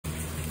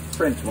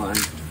French wine,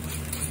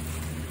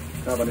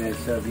 Cabernet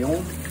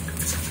Sauvignon,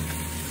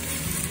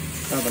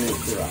 Cabernet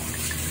Syrah。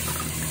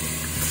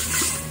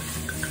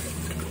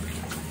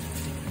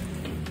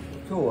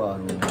今日は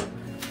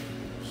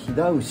飛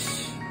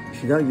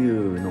騨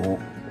牛の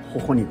ほ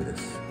ほ肉で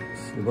す。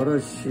素晴ら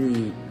し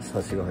い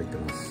サシが入って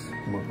ます。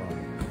細かい。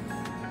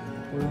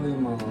これは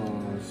今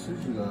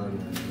筋があるん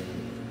で、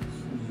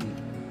筋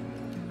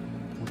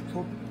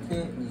を取って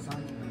2、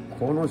3。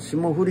この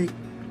霜降り、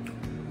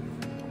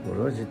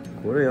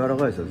これ柔ら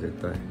かいですよ絶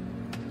対。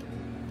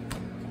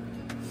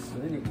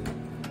すでに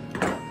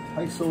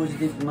はい、掃除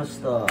できまし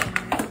た。掃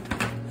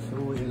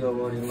除が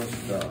終わりまし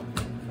た。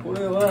こ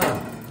れは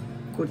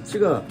こっち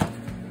が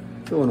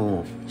今日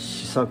の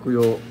試作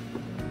用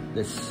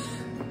です。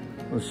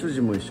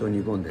筋も一緒に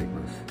煮込んでいき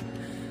ます。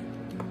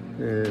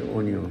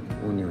オニオ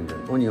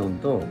ン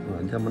と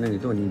玉ねぎ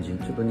と人参。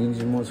ちょっと人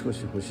参もう少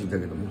し欲しいんだ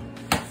けども。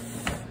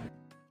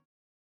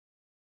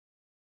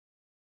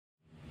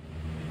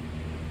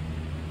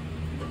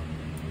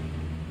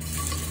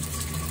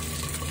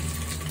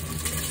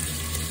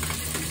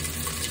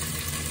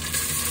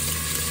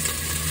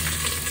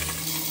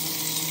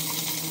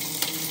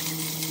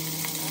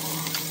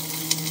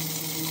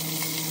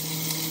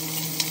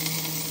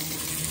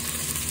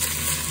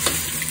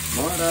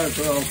Might as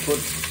well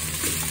put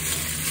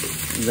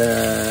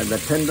the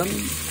tendon.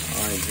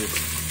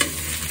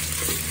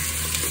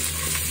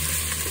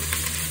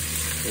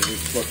 This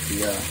is what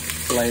the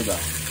flavor,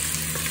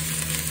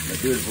 the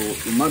beautiful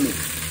umami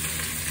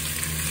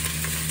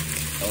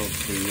of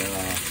the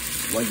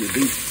Wagyu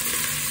beef.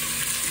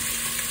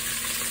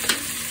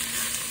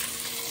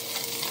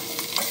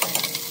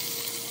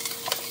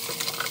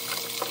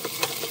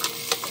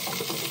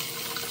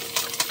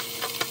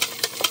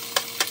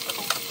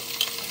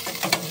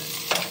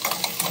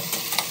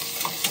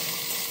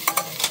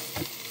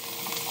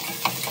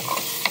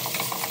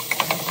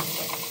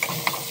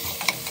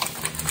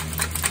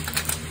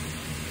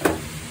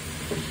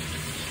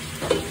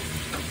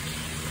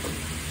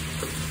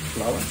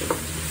 Flour.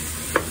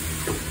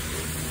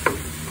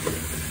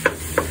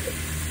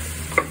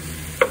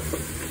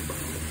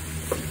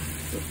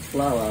 The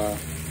flour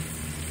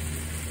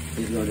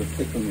is going to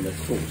thicken the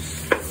sauce.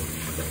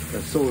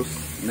 The sauce,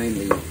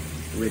 namely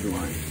red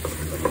wine.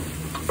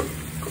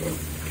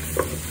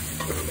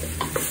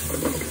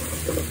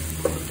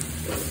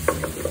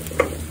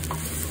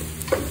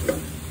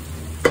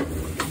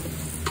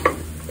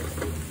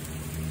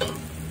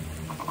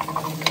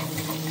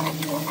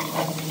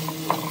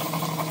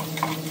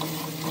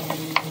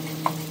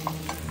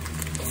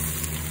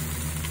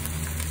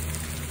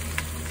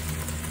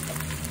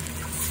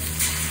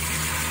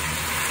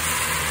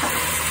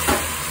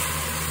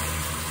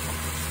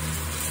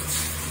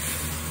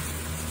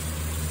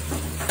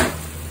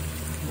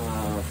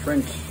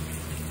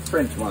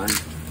 French wine,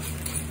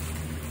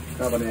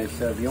 Cabernet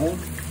Sauvignon,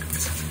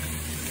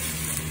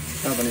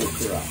 Cabernet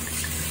Syrah.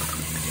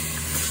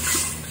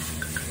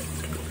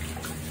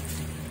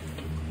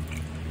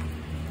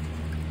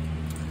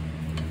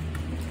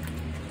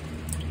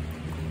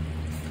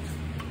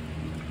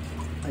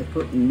 I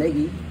put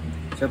negi,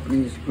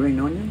 Japanese green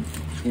onion,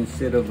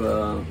 instead of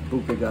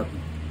bourguignon.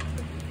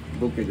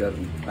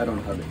 I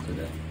don't have it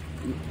today.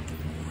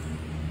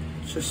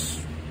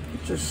 Just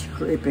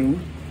scraping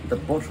the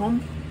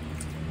bottom.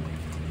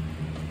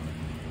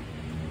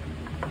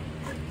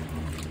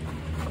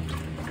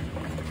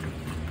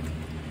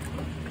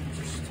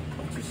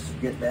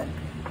 Just get that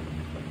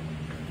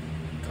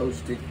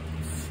toasted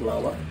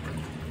flour.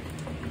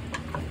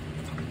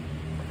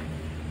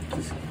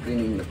 Just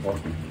cleaning the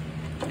bottom.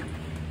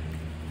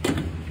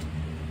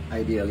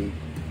 Ideally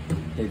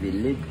heavy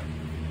lid,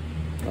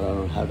 but I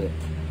don't have it.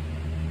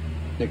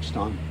 Next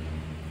time.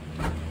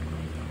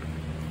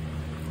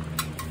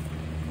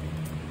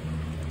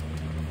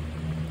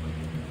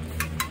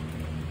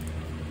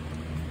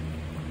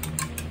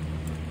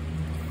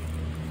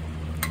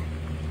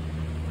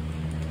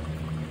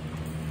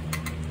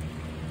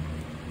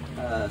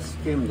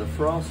 Skim the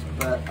frost,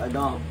 but I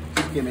don't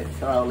skim it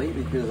thoroughly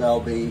because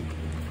I'll be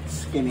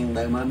skimming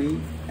the umami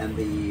and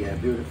the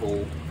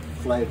beautiful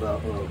flavor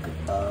of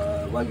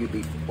Wagyu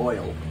beef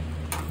oil,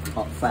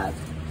 hot fat,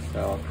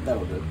 so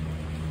that'll do.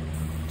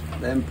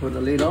 Then put a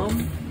lid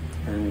on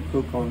and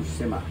cook on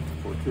simmer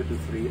for 2 to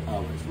 3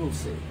 hours. We'll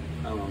see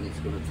how long it's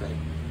going to take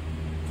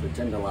to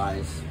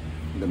tenderize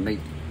the meat.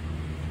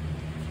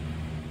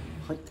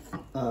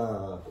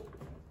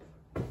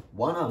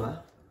 1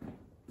 hour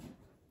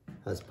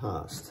has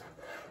passed.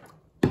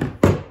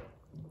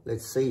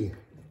 Let's see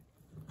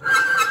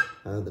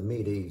how the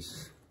meat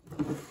is.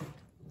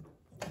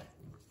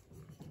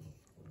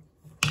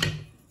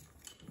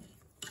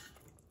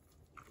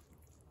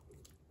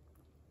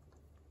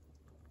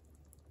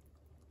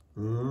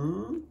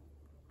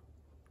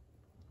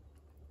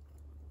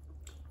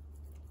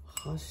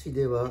箸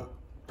では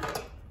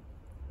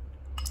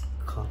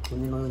角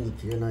煮のように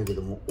切れないけ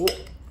ども、お、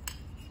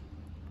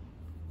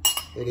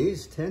It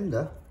is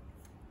tender.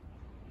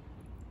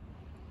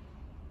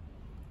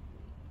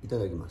 いた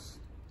だきます。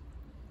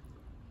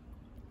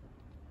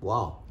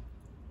Wow.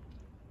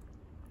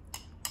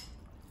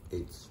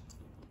 it's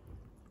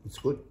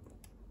good.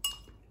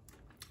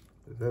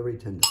 Very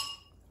tender.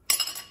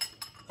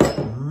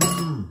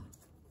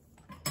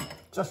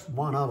 Just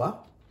 1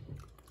 hour.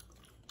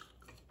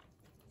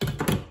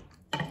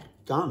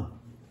 Done.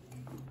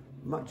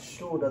 Much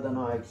shorter than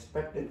I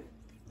expected.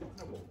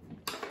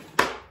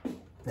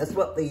 That's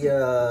what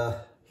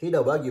the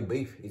Hida-Wagyu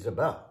beef is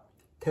about.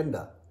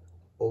 Tender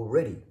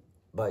already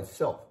by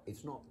itself.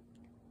 It's not.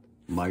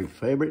 My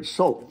favorite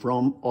salt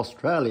from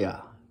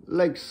Australia.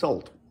 Lake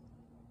salt.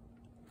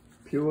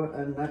 Pure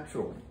and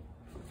natural.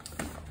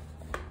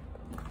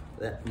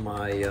 That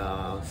my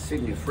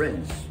Sydney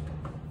friends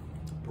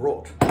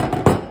brought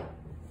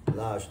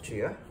last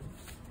year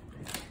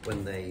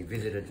when they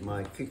visited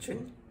my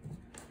kitchen.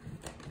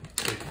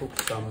 They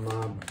cooked some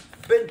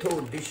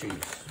bento dishes.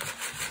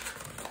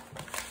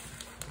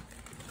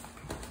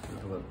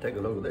 Well, take a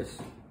look at this.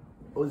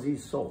 Aussie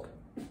salt.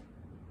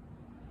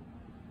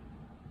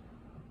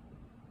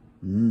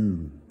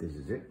 This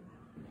is it.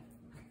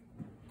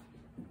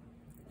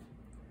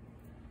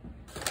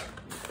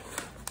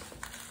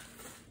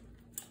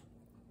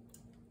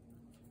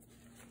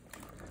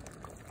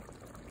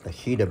 The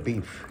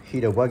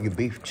Hida-Wagyu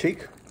beef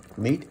cheek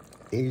meat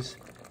is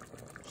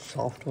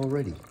soft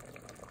already.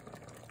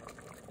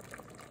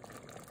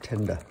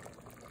 Tender.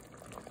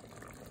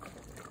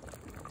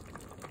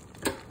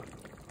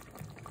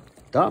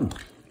 Done.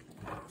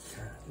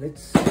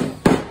 Let's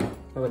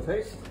have a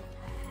taste.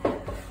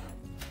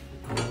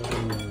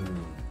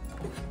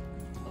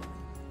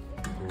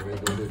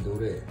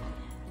 Dore.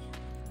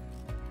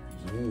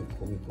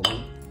 Komi.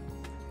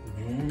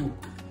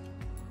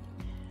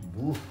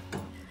 Boeuf,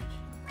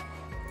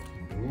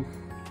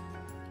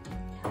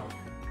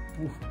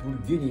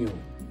 bourguignon.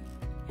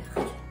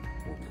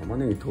 玉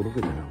ねぎとろ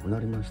けてなくな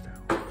りましたよ。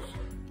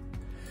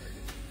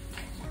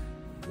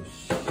よ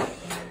し。ちょ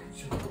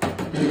っ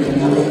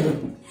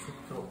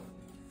と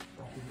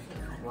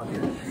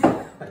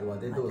わ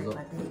てどうぞ。わ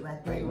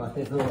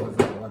てどうぞ。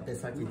わて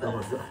先どう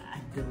ぞ。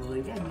ど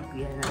えりゃ肉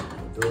やな。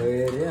ど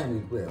えりゃ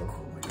肉やよ。こ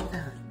れだ。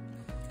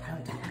食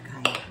べたらあか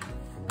んよ。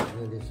こ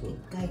れでしょう。1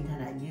回な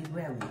ら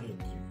10gでいい。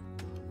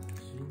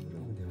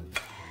10g で。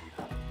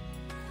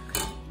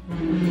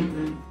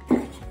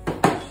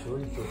ちょ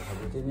いと食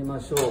べてみま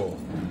しょう。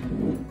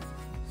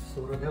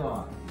それで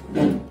はい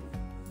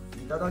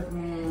ただき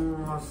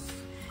ます。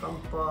乾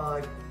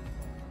杯。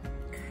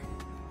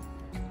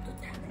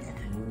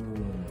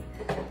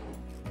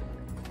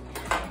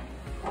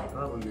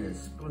多分ね、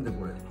スプーンで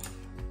これも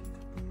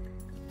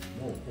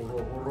うホ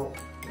ロホロい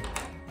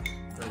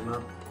ただきま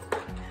す。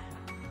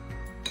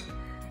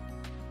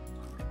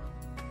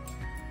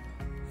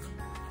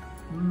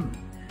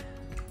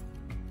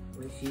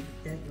美味しい。い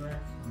ただきます。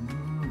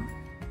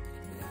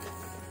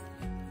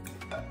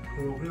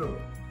ホロホロ。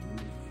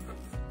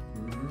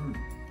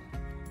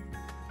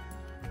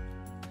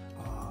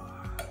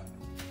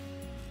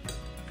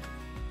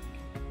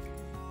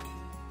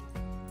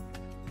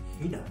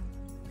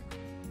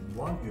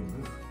Hida-Wagyu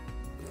beef.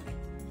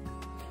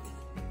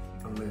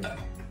 Amazing.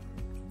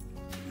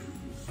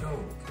 So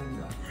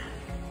tender.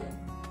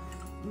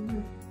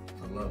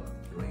 I love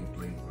green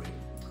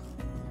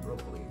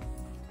broccoli.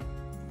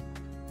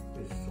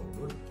 It's so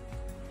good.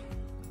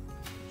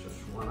 Just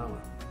 1 hour.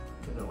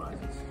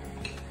 Tenderizes.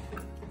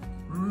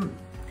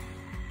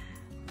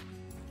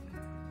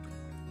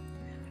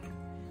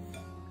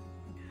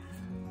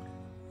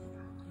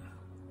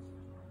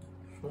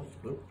 So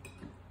good.